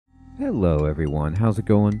Hello everyone, how's it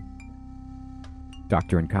going?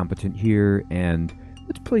 Dr. Incompetent here, and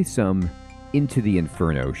let's play some Into the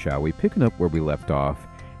Inferno, shall we? Picking up where we left off,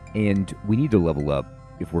 and we need to level up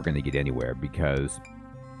if we're going to get anywhere, because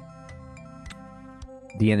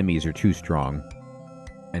the enemies are too strong,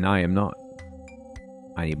 and I am not.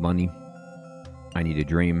 I need money, I need a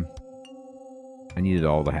dream, I need it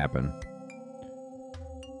all to happen.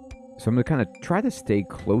 So I'm going to kind of try to stay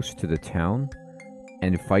close to the town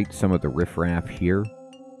and fight some of the riffraff here.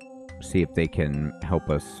 See if they can help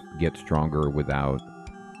us get stronger without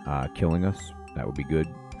killing us. That would be good.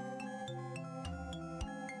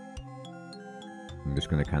 I'm just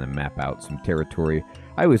going to kind of map out some territory.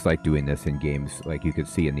 I always like doing this in games, like you can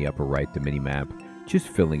see in the upper right, the mini-map. Just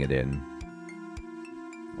filling it in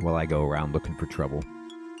while I go around looking for trouble.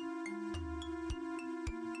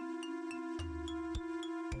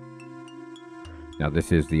 Now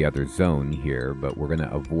this is the other zone here, but we're going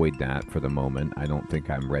to avoid that for the moment. I don't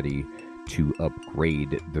think I'm ready to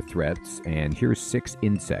upgrade the threats. And here's 6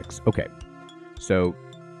 insects. Okay, so,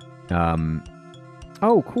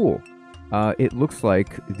 oh, cool. It looks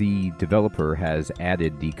like the developer has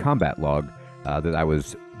added the combat log that I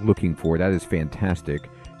was looking for. That is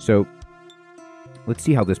fantastic. So let's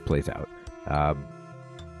see how this plays out.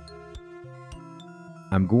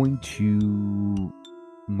 I'm going to...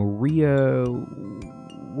 Maria,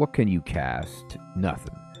 what can you cast?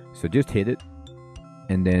 Nothing. So just hit it.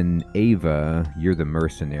 And then Ava, you're the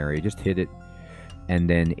mercenary. Just hit it. And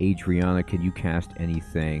then Adriana, can you cast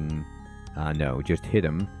anything? No, just hit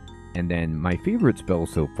him. And then my favorite spell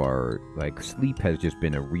so far, like Sleep, has just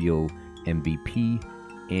been a real MVP.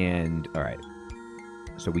 And, alright.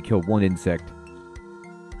 So we killed 1 insect.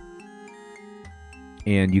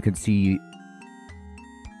 And you can see...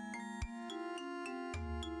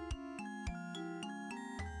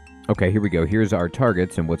 Okay, here we go. Here's our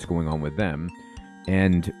targets and what's going on with them.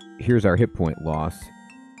 And here's our hit point loss.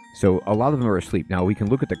 So a lot of them are asleep. Now we can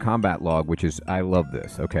look at the combat log, which is... I love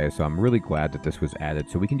this. Okay, so I'm really glad that this was added.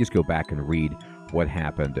 So we can just go back and read what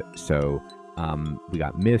happened. So we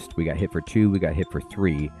got missed, we got hit for 2, we got hit for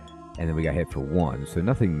 3, and then we got hit for 1. So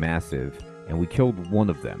nothing massive. And we killed 1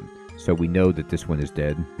 of them. So we know that this one is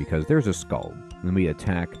dead because there's a skull. And then we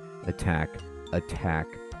attack, attack, attack,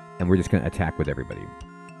 and we're just going to attack with everybody.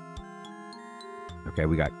 Okay,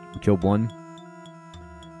 we killed 1.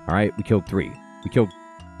 Alright, we killed 3. We killed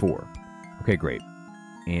 4. Okay, great.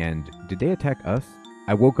 And did they attack us?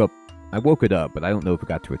 I woke it up, but I don't know if it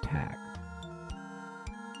got to attack.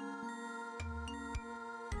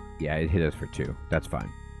 Yeah, it hit us for 2. That's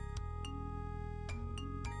fine.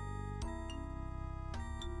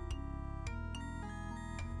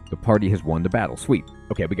 The party has won the battle. Sweet.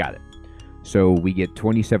 Okay, we got it. So we get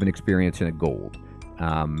 27 experience and a gold.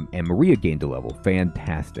 And Maria gained a level.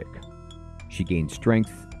 Fantastic. She gained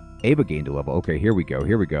strength. Ava gained a level. Okay, here we go.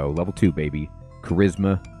 Here we go. Level 2, baby.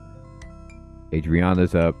 Charisma.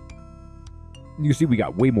 Adriana's up. You see we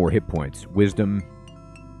got way more hit points. Wisdom.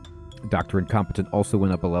 Dr. Incompetent also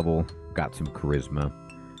went up a level. Got some charisma.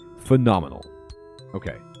 Phenomenal.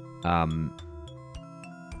 Okay. I'm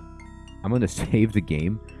going to save the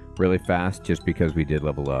game really fast just because we did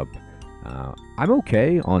level up. I'm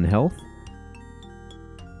okay on health.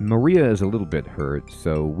 Maria is a little bit hurt,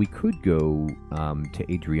 so we could go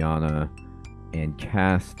to Adriana and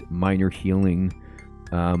cast minor healing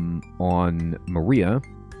on Maria,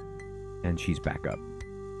 and she's back up.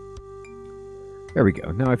 There we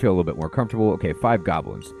go. Now I feel a little bit more comfortable. Okay, 5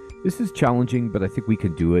 goblins. This is challenging, but I think we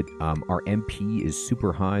can do it. Our MP is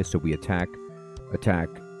super high, so we attack, attack.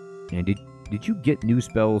 And did you get new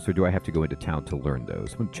spells, or do I have to go into town to learn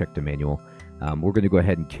those? I'm going to check the manual. We're going to go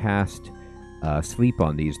ahead and cast... sleep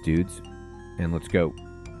on these dudes, and let's go.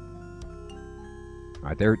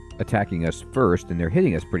 Alright, they're attacking us first, and they're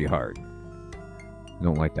hitting us pretty hard. I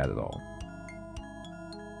don't like that at all.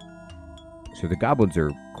 So the goblins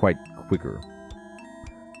are quite quicker.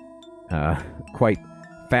 Quite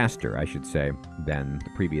faster, I should say, than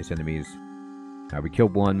the previous enemies. We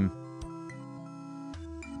killed 1.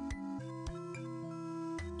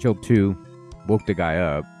 Killed 2. Woke the guy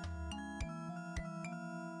up.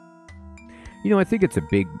 You know, I think it's a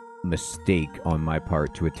big mistake on my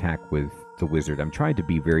part to attack with the wizard. I'm trying to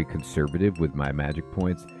be very conservative with my magic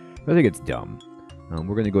points. I think it's dumb.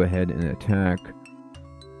 We're going to go ahead and attack.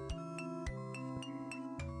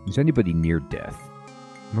 Is anybody near death?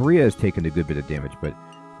 Maria has taken a good bit of damage, but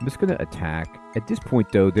I'm just going to attack. At this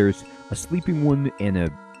point, though, there's a sleeping one and a,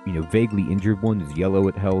 vaguely injured one is yellow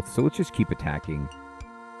at health. So let's just keep attacking.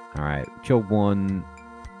 All right, killed 1.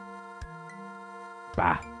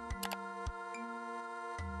 Bah.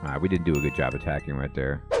 We didn't do a good job attacking right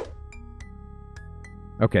there.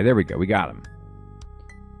 Okay, there we go. We got him.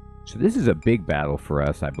 So this is a big battle for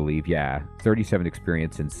us, I believe. Yeah, 37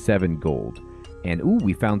 experience and 7 gold. And, ooh,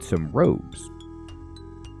 we found some robes.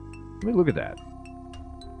 Let me look at that.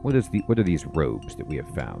 What are these robes that we have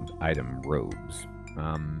found? Item robes.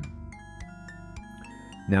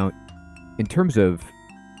 Now, in terms of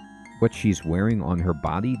what she's wearing on her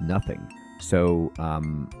body, nothing. So,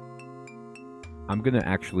 I'm going to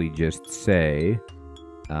actually just say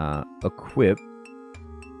equip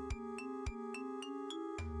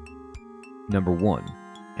number 1.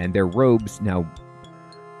 And their robes, now,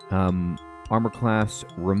 armor class,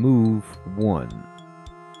 remove 1.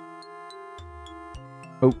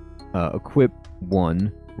 Oh, equip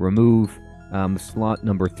 1, remove slot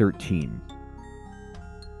number 13.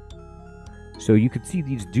 So you can see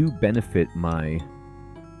these do benefit my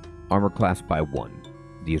armor class by 1,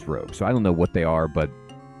 these robes. So I don't know what they are, but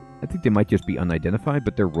I think they might just be unidentified,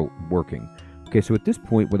 but they're working. Okay, so at this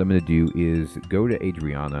point, what I'm going to do is go to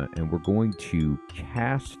Adriana, and we're going to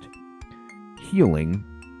cast healing,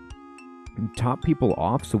 and top people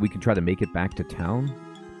off so we can try to make it back to town.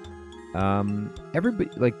 Everybody,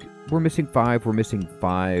 like, we're missing 5,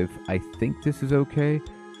 I think this is okay,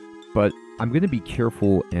 but I'm going to be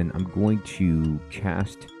careful, and I'm going to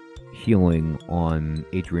cast healing on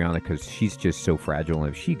Adriana because she's just so fragile,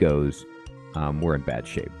 and if she goes, we're in bad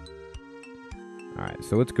shape. Alright,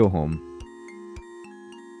 so let's go home.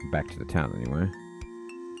 Back to the town, anyway.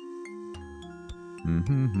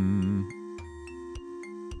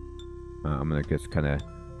 I'm going to just kind of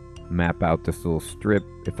map out this little strip,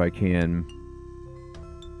 if I can.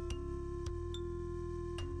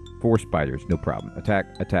 4 spiders, no problem.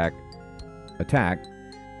 Attack, attack, attack.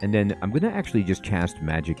 And then I'm going to actually just cast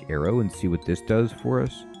Magic Arrow and see what this does for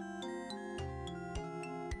us.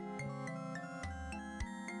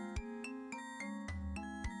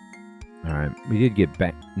 Alright, we did get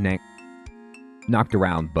knocked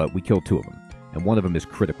around, but we killed 2 of them. And 1 of them is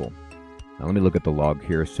critical. Now let me look at the log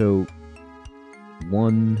here. So,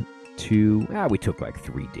 1, 2... we took like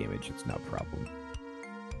 3 damage. It's not a problem.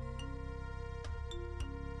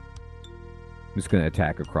 I'm just going to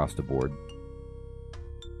attack across the board.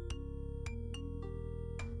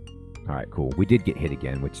 Alright, cool. We did get hit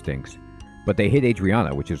again, which stinks. But they hit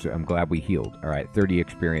Adriana, which is... I'm glad we healed. Alright, 30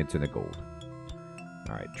 experience and a gold.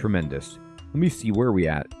 Alright, tremendous. Let me see where are we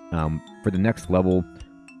at. For the next level,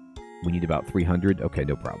 we need about 300. Okay,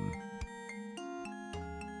 no problem.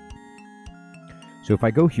 So if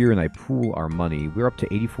I go here and I pool our money, we're up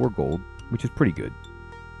to 84 gold, which is pretty good.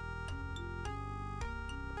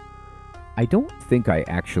 I don't think I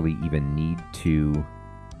actually even need to...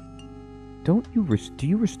 Do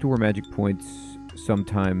you restore magic points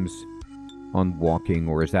sometimes on walking,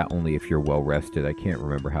 or is that only if you're well rested? I can't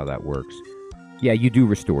remember how that works. Yeah, you do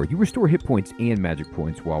restore. You restore hit points and magic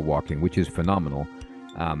points while walking, which is phenomenal.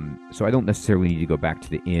 So I don't necessarily need to go back to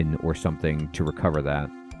the inn or something to recover that.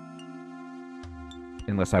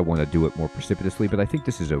 Unless I want to do it more precipitously, but I think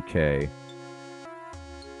this is okay.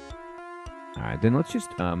 Alright, then let's just...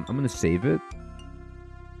 I'm going to save it.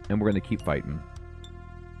 And we're going to keep fighting.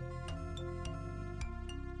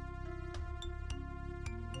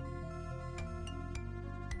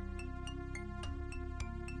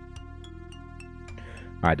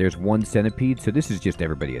 Alright, there's 1 centipede, so this is just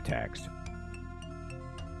everybody attacks.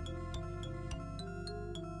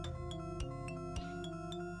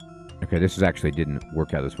 Okay, this actually didn't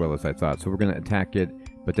work out as well as I thought, so we're going to attack it,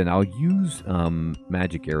 but then I'll use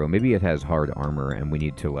Magic Arrow. Maybe it has hard armor, and we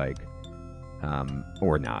need to, like...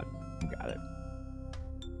 or not. Got it.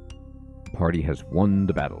 Party has won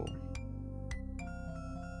the battle.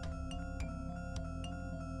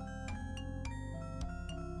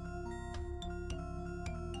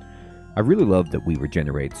 I really love that we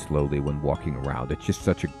regenerate slowly when walking around. It's just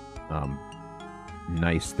such a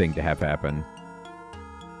nice thing to have happen.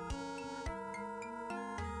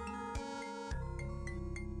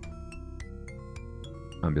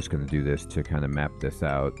 I'm just going to do this to kind of map this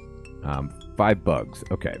out. 5 bugs.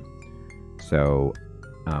 Okay. So,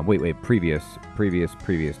 wait. Previous.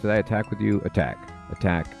 Did I attack with you?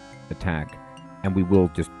 Attack. And we will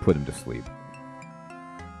just put him to sleep.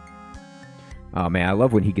 Oh man, I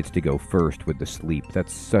love when he gets to go first with the sleep.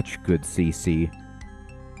 That's such good CC.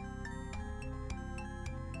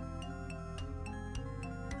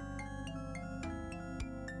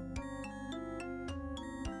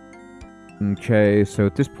 Okay, so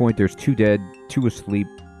at this point there's 2 dead, 2 asleep,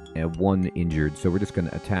 and 1 injured. So we're just going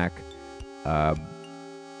to attack. I'll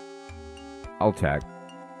attack.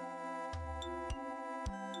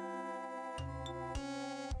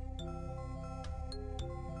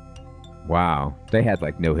 Wow, they had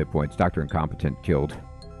like no hit points. Dr. Incompetent killed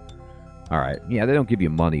Alright, yeah, they don't give you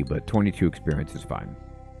money, but 22 experience is fine.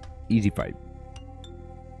 Easy fight.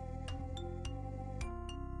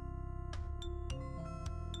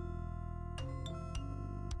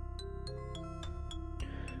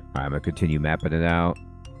 Alright, I'm gonna continue mapping it out.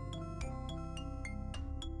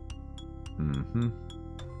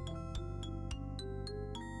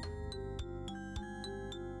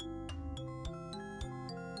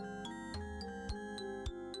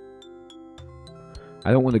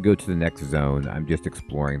 I don't want to go to the next zone. I'm just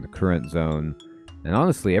exploring the current zone. And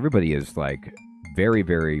honestly, everybody is like very,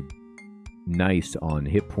 very nice on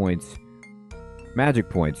hit points. Magic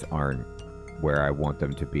points aren't where I want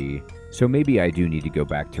them to be. So maybe I do need to go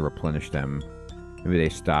back to replenish them. Maybe they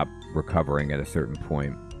stop recovering at a certain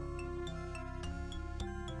point.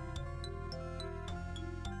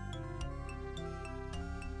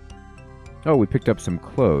 Oh, we picked up some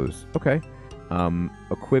clothes. Okay.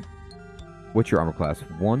 Equip. What's your armor class?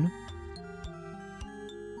 1?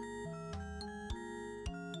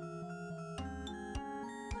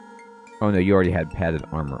 Oh no, you already had padded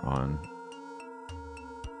armor on.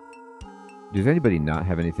 Does anybody not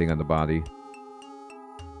have anything on the body?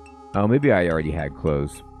 Oh, maybe I already had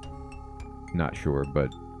clothes. Not sure,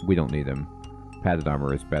 but we don't need them. Padded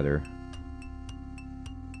armor is better.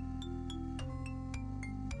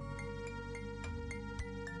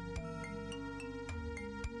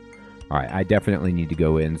 Alright, I definitely need to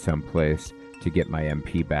go in someplace to get my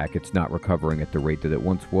MP back. It's not recovering at the rate that it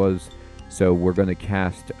once was. So we're going to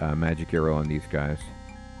cast a magic arrow on these guys.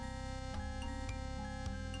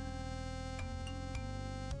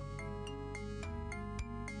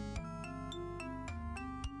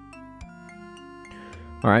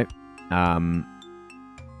 Alright.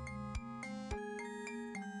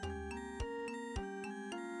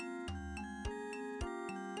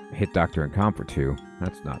 Hit Doctor and Comfort too.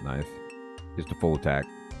 That's not nice. Just a full attack.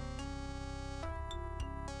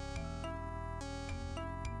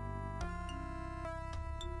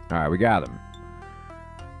 Alright, we got him.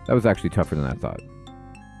 That was actually tougher than I thought.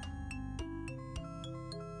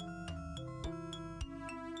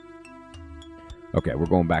 Okay, we're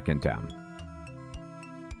going back in town.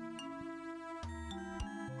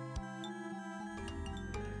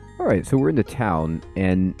 Alright, so we're in the town,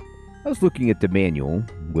 and I was looking at the manual,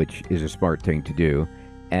 which is a smart thing to do,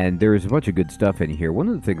 and there's a bunch of good stuff in here. One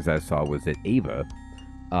of the things I saw was that Ava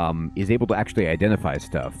is able to actually identify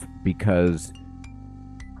stuff, because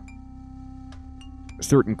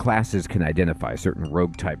certain classes can identify, certain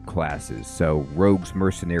rogue-type classes. So rogues,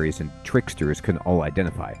 mercenaries, and tricksters can all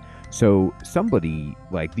identify. So somebody,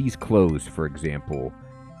 like these clothes, for example,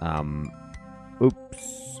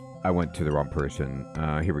 oops, I went to the wrong person.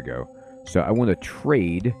 Here we go. So I want to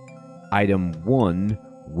trade item 1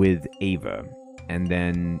 with Ava. And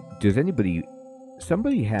then, does anybody...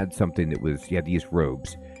 Somebody had something that was... Yeah, these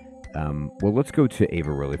robes. Well, let's go to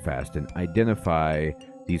Ava really fast and identify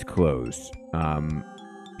these clothes.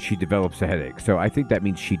 She develops a headache. So I think that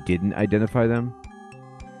means she didn't identify them.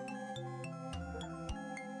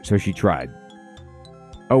 So she tried.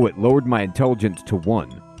 Oh, it lowered my intelligence to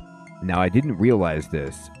 1. Now, I didn't realize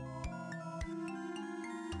this.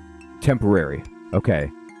 Temporary. Okay.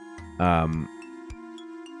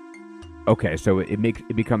 Okay, so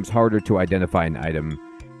it becomes harder to identify an item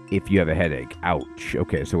if you have a headache. Ouch.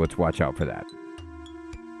 Okay, so let's watch out for that.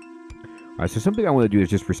 Alright, so something I want to do is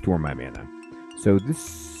just restore my mana. So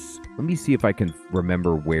this... Let me see if I can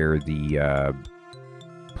remember where the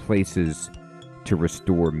places to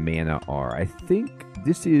restore mana are. I think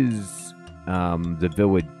this is the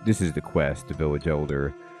village... This is the quest, the village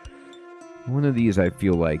elder. One of these I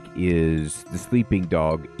feel like is the Sleeping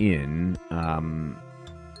Dog Inn.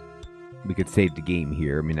 We could save the game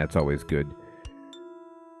here. I mean, that's always good.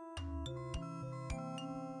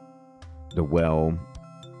 The well.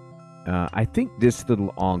 I think this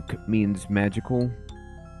little Ankh means magical.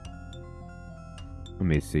 Let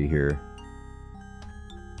me see here.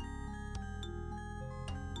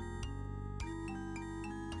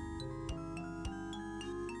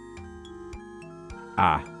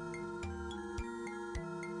 Ah.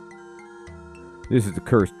 This is the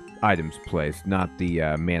cursed items place, not the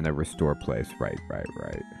mana restore place. Right.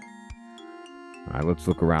 Alright, let's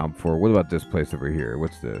look around for... What about this place over here?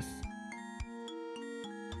 What's this?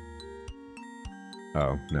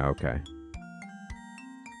 Oh, no, okay.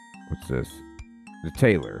 What's this? The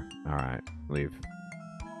tailor. Alright, leave.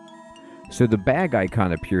 So the bag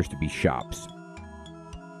icon appears to be shops.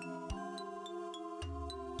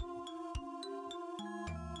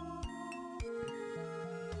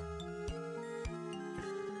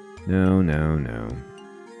 No.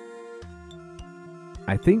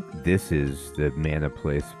 I think this is the mana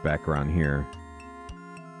place back around here.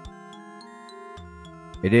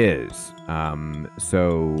 It is.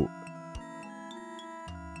 So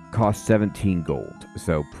cost 17 gold.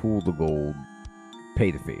 So pool the gold,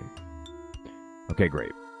 pay the fee. Okay,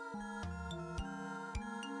 great.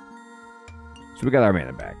 So we got our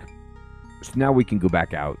mana back. So now we can go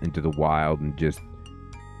back out into the wild and just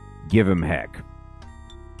give him heck.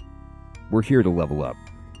 We're here to level up,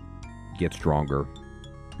 get stronger,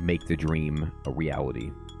 make the dream a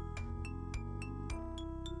reality.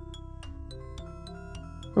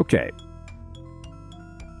 Okay.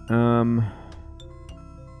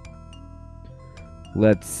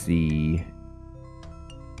 Let's see.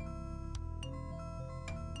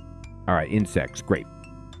 All right, insects, great.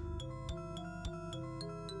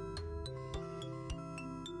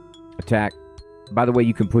 Attack. By the way,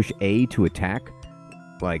 you can push A to attack.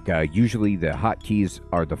 Like, usually the hotkeys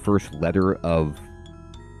are the first letter of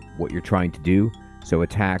what you're trying to do. So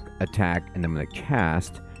attack, attack, and I'm going to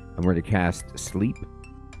cast. I'm going to cast sleep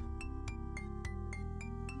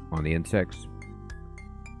on the insects.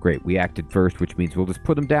 Great, we acted first, which means we'll just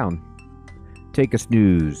put them down. Take a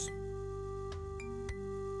snooze.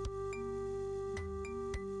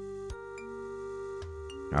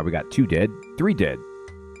 Alright, we got 2 dead, 3 dead.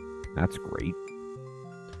 That's great.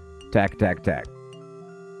 Attack, attack, attack.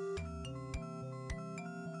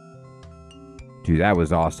 Dude, that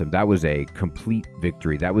was awesome. That was a complete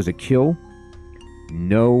victory. That was a kill.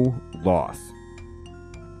 No loss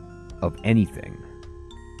of anything.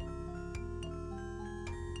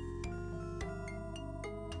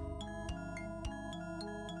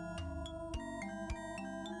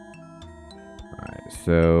 Alright,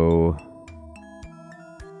 so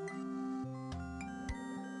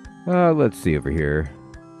let's see over here.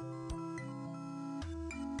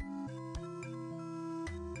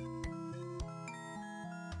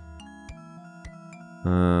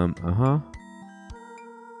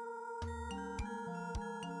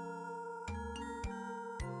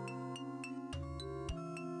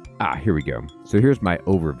 Here we go. So here's my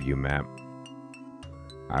overview map.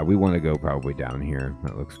 We want to go probably down here.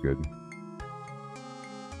 That looks good.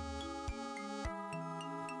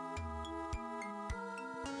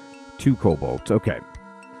 Two kobolds. Okay.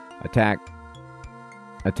 Attack.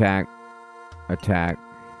 Attack. Attack.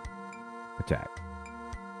 Attack.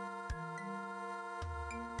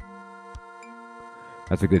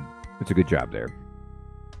 That's a good job there.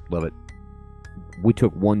 Love it. We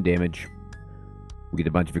took 1 damage. We get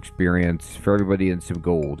a bunch of experience for everybody and some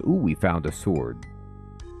gold. Ooh, we found a sword.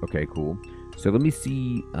 Okay, cool. So let me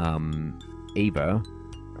see Ava.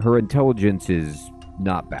 Her intelligence is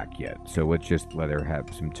not back yet, so let's just let her have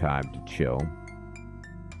some time to chill.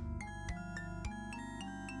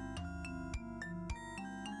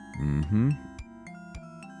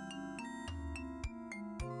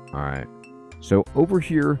 Alright. So over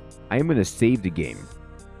here, I am going to save the game.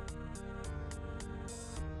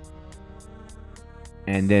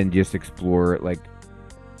 And then just explore it. Like,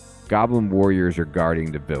 goblin warriors are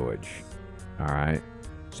guarding the village. Alright.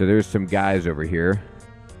 So there's some guys over here.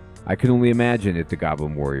 I can only imagine that the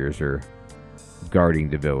goblin warriors are guarding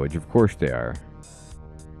the village. Of course they are.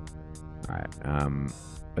 Alright.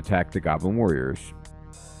 Attack the goblin warriors.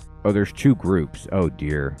 Oh, there's 2 groups. Oh,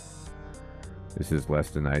 dear. This is less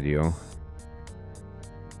than ideal.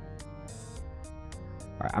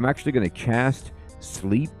 Alright, I'm actually going to cast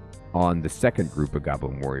sleep on the second group of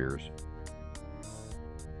goblin warriors.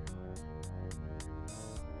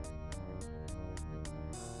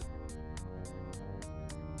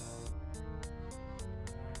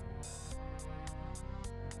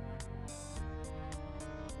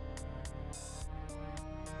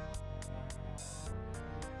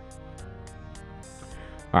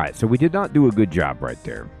 Alright, so we did not do a good job right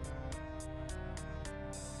there.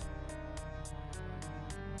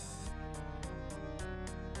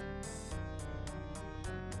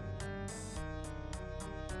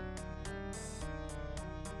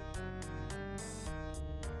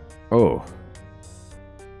 Oh.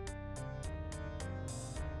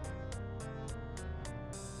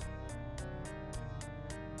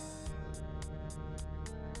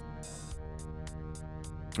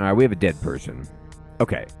 Alright, we have a dead person.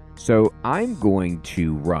 Okay, so I'm going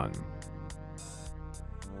to run.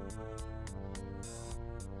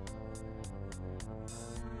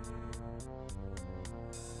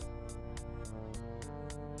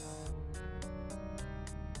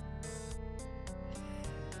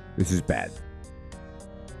 This is bad.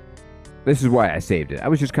 This is why I saved it. I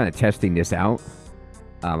was just kind of testing this out.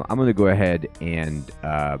 I'm going to go ahead and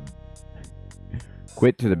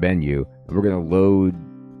quit to the menu. And we're going to load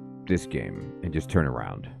this game and just turn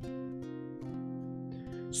around.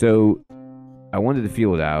 So I wanted to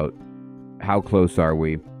feel it out. How close are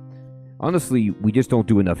we? Honestly, we just don't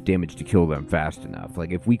do enough damage to kill them fast enough.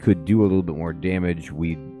 Like, if we could do a little bit more damage,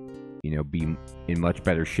 we'd, be in much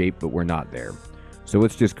better shape, but we're not there. So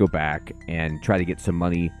let's just go back and try to get some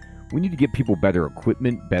money. We need to get people better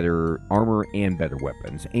equipment, better armor, and better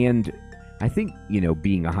weapons. And I think,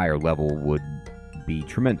 being a higher level would be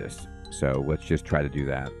tremendous. So let's just try to do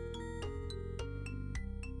that.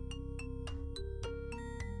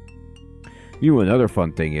 Another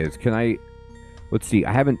fun thing is, let's see,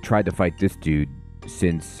 I haven't tried to fight this dude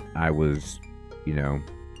since I was,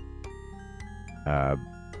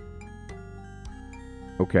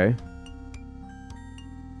 okay.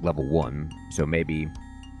 Level 1, so maybe...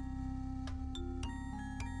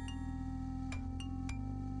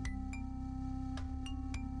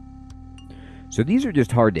 So these are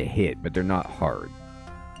just hard to hit, but they're not hard.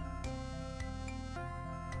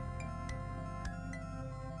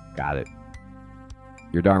 Got it.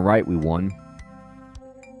 You're darn right we won.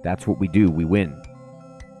 That's what we do. We win.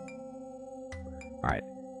 Alright.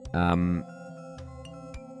 The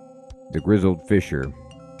Grizzled Fisher.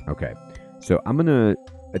 Okay. So I'm going to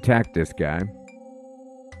attack this guy.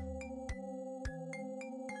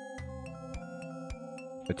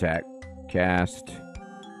 Attack. Cast.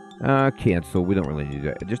 Cancel. We don't really need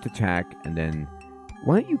that. Just attack, and then...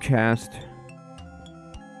 Why don't you cast...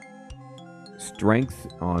 Strength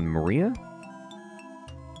on Maria?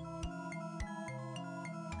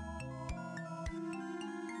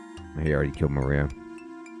 He already killed Maria.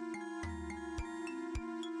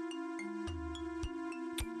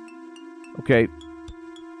 Okay.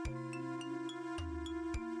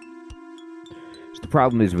 So the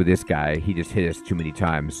problem is with this guy, he just hit us too many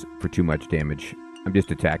times for too much damage. I'm just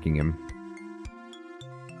attacking him.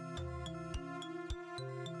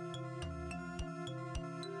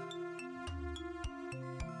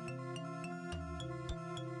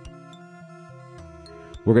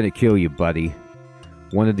 We're gonna kill you, buddy.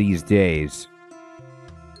 One of these days.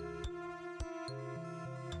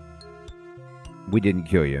 We didn't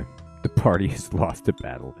kill you. The party has lost a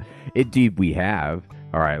battle. Indeed, we have.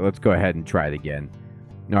 Alright, let's go ahead and try it again.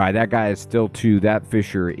 Alright, that guy is still 2. That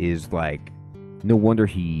Fisher is like... No wonder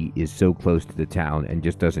he is so close to the town and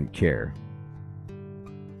just doesn't care.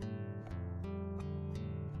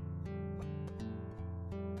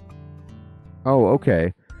 Oh,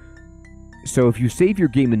 okay. So if you save your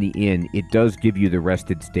game in the inn, it does give you the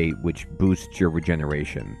rested state, which boosts your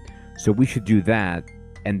regeneration. So we should do that,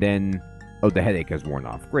 and then... Oh, the headache has worn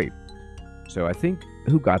off. Great. So I think...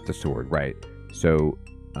 Who got the sword? Right. So,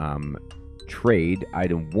 trade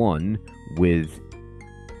item 1 with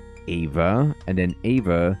Ava, and then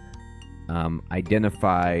Ava,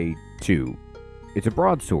 identify 2. It's a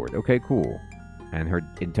broadsword. Okay, cool. And her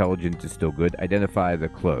intelligence is still good. Identify the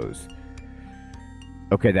clothes.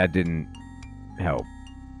 Okay, that didn't help.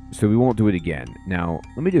 So we won't do it again. Now,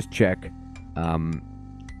 let me just check.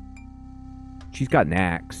 She's got an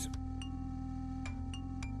axe.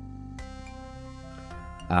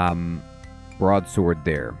 Broadsword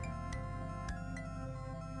there.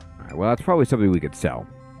 Alright, well, that's probably something we could sell.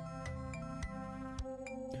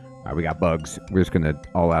 Alright, we got bugs. We're just gonna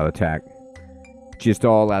all-out attack. Just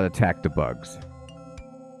all-out attack the bugs.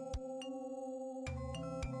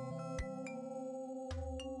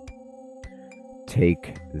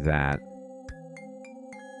 Take that.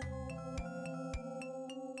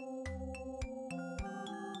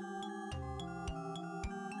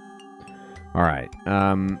 Alright,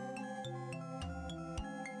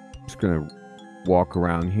 just gonna walk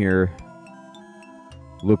around here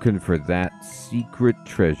looking for that secret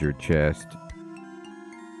treasure chest.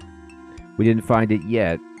 We didn't find it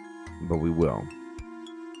yet, but we will.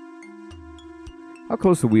 How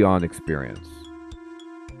close are we on experience?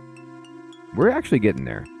 We're actually getting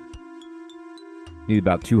there. Need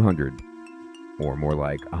about 200. Or more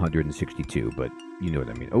like 162, but you know what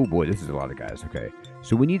I mean. Oh boy, this is a lot of guys. Okay.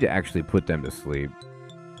 So we need to actually put them to sleep.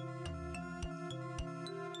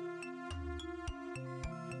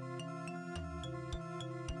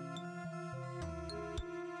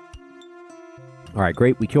 Alright,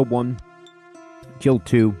 great. We killed 1. Killed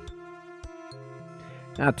 2.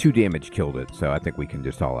 2 damage killed it, so I think we can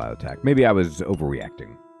just all-out attack. Maybe I was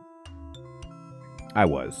overreacting. I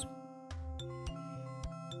was.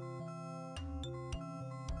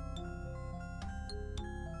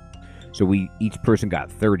 So each person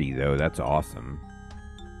got 30, though. That's awesome.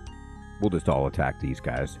 We'll just all attack these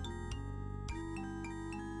guys.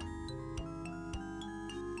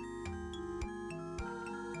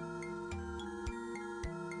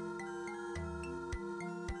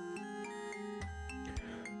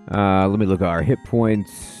 Let me look at our hit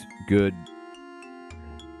points. Good.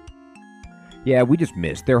 Yeah, we just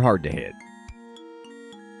missed. They're hard to hit.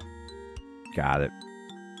 Got it.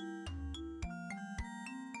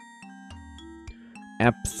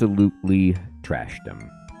 Absolutely trashed them.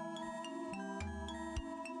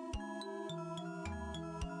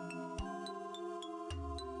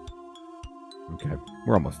 Okay,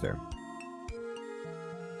 we're almost there.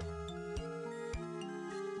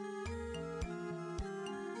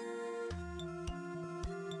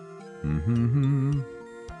 Mm-hmm.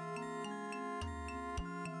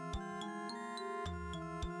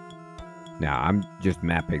 Now, I'm just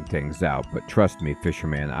mapping things out, but trust me,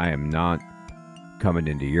 fisherman, I am not coming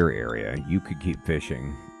into your area. You could keep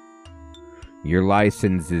fishing. Your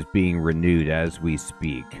license is being renewed as we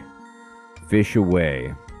speak. Fish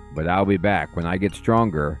away, but I'll be back when I get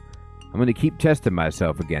stronger. I'm going to keep testing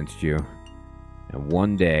myself against you, and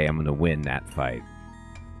one day I'm going to win that fight.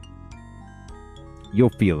 You'll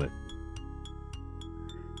feel it.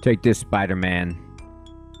 Take this, Spider-Man.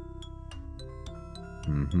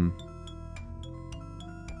 Mm-hmm.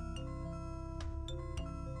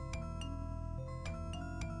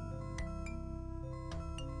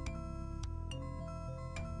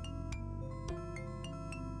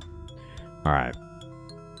 All right.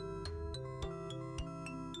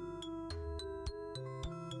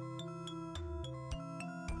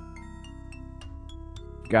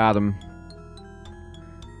 Got them.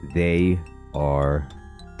 They are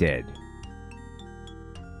dead.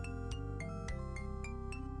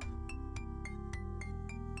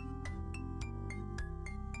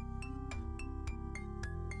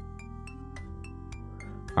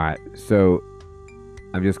 All right, so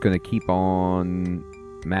I'm just going to keep on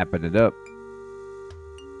mapping it up,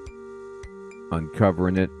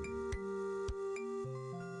 uncovering it,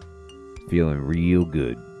 feeling real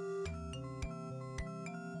good.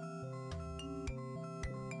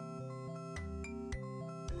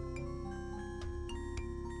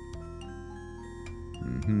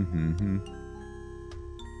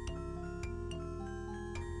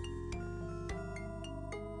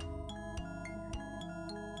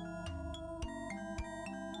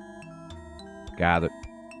 Got it.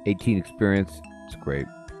 18 experience. It's great.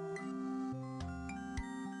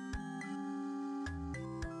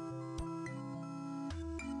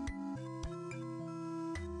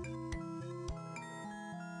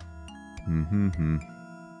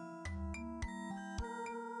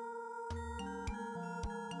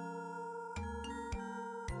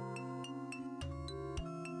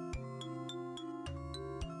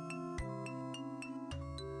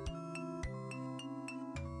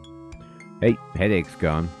 Hey, headache's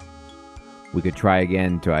gone. We could try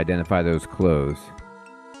again to identify those clothes.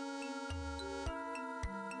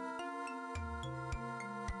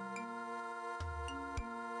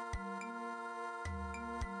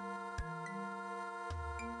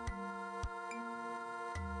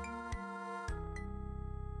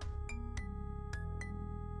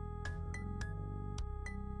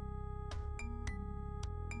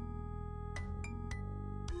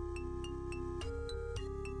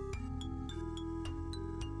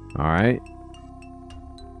 All right.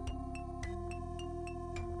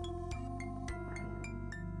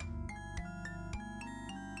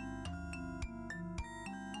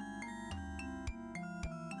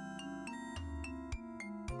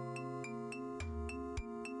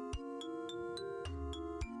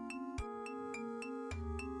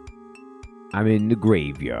 I'm in the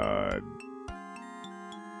graveyard.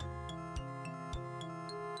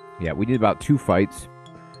 Yeah, we did about 2 fights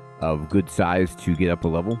of good size to get up a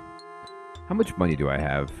level. How much money do I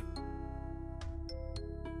have?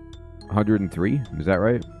 103? Is that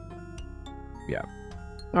right? Yeah.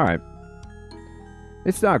 All right.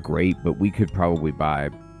 It's not great, but we could probably buy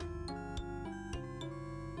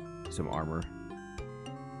some armor.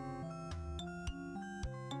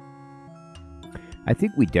 I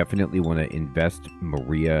think we definitely want to invest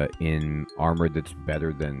Maria in armor that's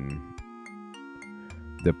better than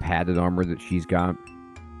the padded armor that she's got.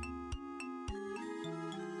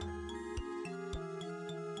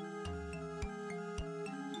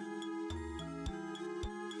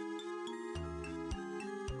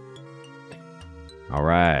 All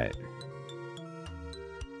right.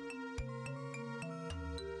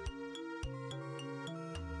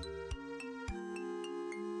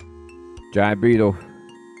 Giant beetle.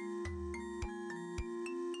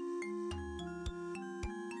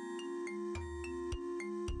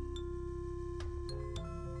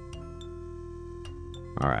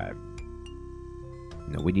 All right.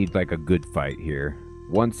 No, we need like a good fight here.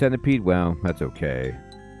 1 centipede? Well, that's okay.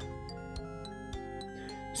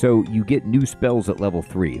 So you get new spells at level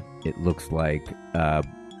 3. It looks like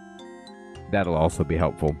that'll also be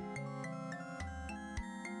helpful.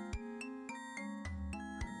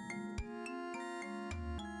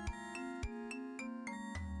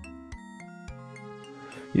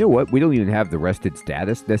 You know what? We don't even have the rested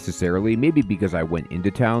status necessarily. Maybe because I went into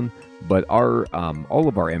town, but our all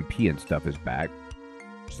of our MP and stuff is back,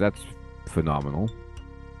 so that's phenomenal.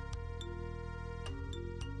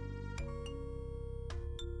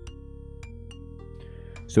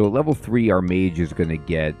 So at level 3, our mage is going to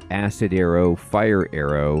get Acid Arrow, Fire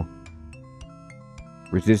Arrow,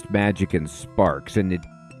 Resist Magic, and Sparks. And it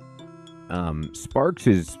Sparks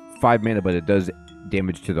is 5 mana, but it does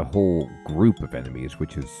damage to the whole group of enemies,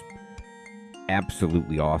 which is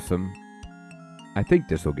absolutely awesome. I think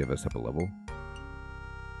this will give us up a level.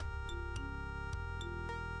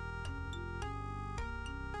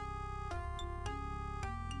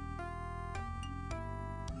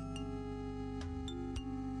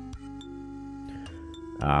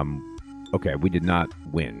 Okay, we did not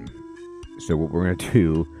win. So what we're going to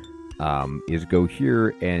do is go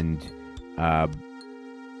here and I'll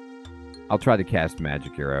try to cast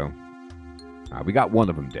Magic Arrow. We got one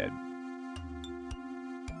of them dead.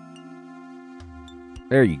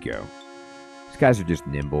 There you go. These guys are just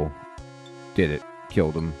nimble. Did it.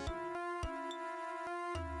 Killed them.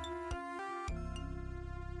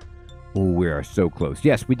 Oh, we are so close.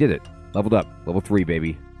 Yes, we did it. Leveled up. Level 3,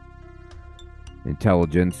 baby.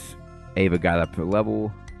 Intelligence. Ava got up a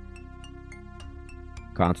level.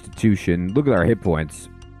 Constitution. Look at our hit points.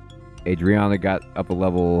 Adriana got up a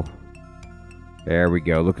level. There we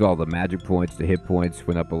go. Look at all the magic points. The hit points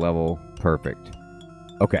went up a level. Perfect.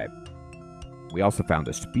 Okay. We also found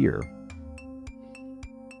a spear.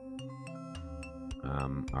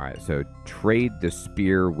 Alright, so trade the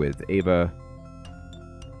spear with Ava.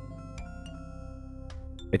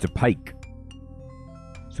 It's a pike.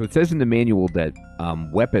 So it says in the manual that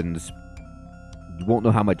weapons, you won't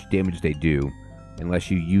know how much damage they do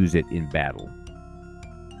unless you use it in battle.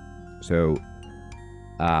 So,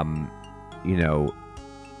 you know,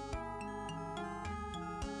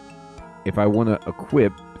 if I want to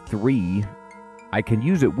equip 3, I can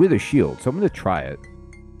use it with a shield. So I'm going to try it.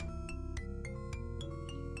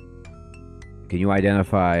 Can you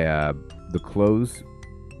identify the clothes?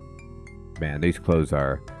 Man, these clothes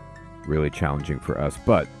are really challenging for us.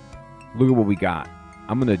 But look at what we got.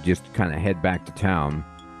 I'm going to just kind of head back to town.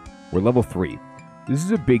 We're level 3. This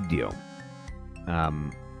is a big deal. Do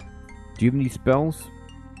you have any spells?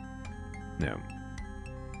 No.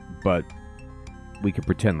 But we can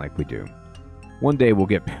pretend like we do. One day we'll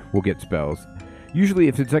get spells. Usually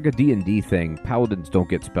if it's like a D&D thing, paladins don't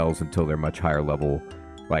get spells until they're much higher level,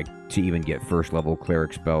 like to even get first level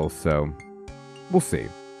cleric spells, so we'll see.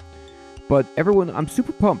 But everyone, I'm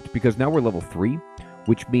super pumped because now we're level 3,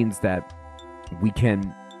 which means that we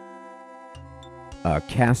can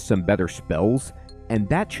cast some better spells, and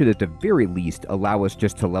that should at the very least allow us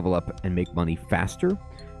just to level up and make money faster.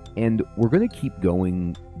 And we're going to keep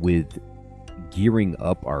going with gearing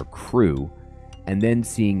up our crew and then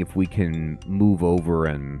seeing if we can move over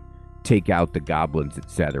and take out the goblins,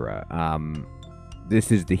 etc.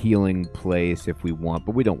 This is the healing place if we want,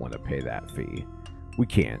 but we don't want to pay that fee. We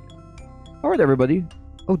can't. All right, everybody.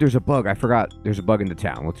 Oh, there's a bug. I forgot. There's a bug in the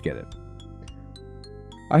town. Let's get it.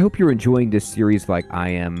 I hope you're enjoying this series like I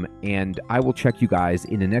am, and I will check you guys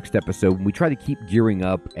in the next episode when we try to keep gearing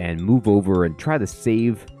up and move over and try to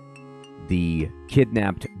save the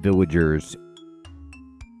kidnapped villagers.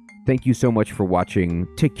 Thank you so much for watching.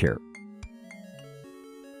 Take care.